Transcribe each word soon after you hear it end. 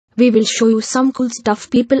we will show you some cool stuff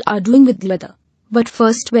people are doing with leather. But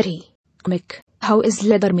first, very quick, how is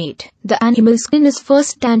leather made? The animal skin is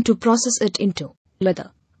first tanned to process it into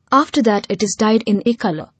leather. After that it is dyed in a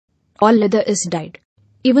color. All leather is dyed.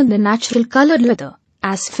 Even the natural colored leather,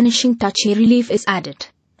 as finishing touch a relief is added.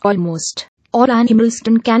 Almost all animal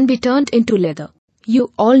skin can be turned into leather.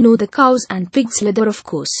 You all know the cows and pigs leather, of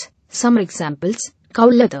course. Some examples: cow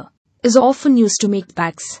leather is often used to make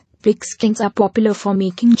bags. Pig skins are popular for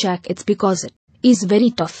making jackets because it is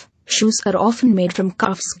very tough. Shoes are often made from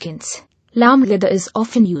calf skins. Lamb leather is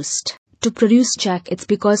often used to produce jackets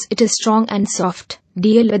because it is strong and soft.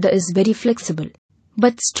 Deer leather is very flexible,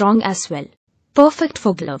 but strong as well. Perfect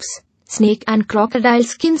for gloves. Snake and crocodile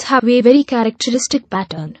skins have a very characteristic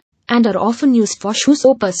pattern and are often used for shoes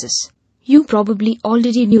or purses. You probably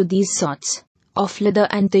already knew these sorts of leather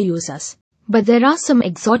and their uses, but there are some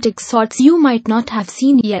exotic sorts you might not have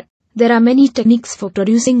seen yet. There are many techniques for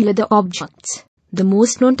producing leather objects. The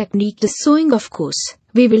most known technique is sewing, of course.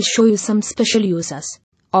 We will show you some special uses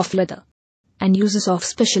of leather and uses of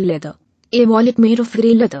special leather. A wallet made of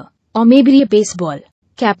grey leather, or maybe a baseball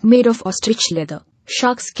cap made of ostrich leather.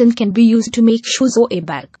 Shark skin can be used to make shoes or a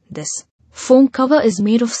bag. This phone cover is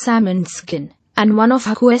made of salmon skin, and one of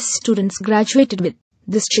Haku's students graduated with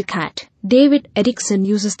this chick hat. David Erickson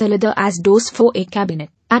uses the leather as doors for a cabinet.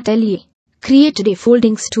 Atelier created a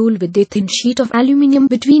folding stool with a thin sheet of aluminium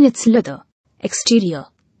between its leather exterior.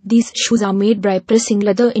 These shoes are made by pressing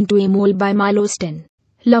leather into a mold by Milo Sten.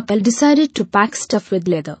 Lapel decided to pack stuff with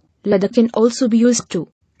leather. Leather can also be used to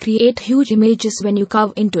create huge images when you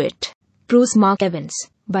carve into it. Pros: Mark Evans.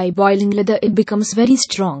 By boiling leather it becomes very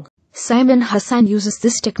strong. Simon Hassan uses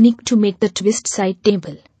this technique to make the twist side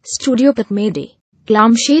table. Studio Pet made a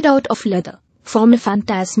lampshade out of leather. Former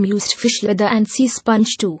Phantasm used fish leather and sea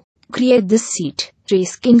sponge to create this seat. Ray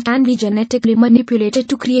skin can be genetically manipulated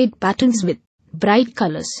to create patterns with bright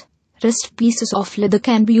colors. Rest pieces of leather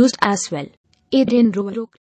can be used as well. Adrian Rowe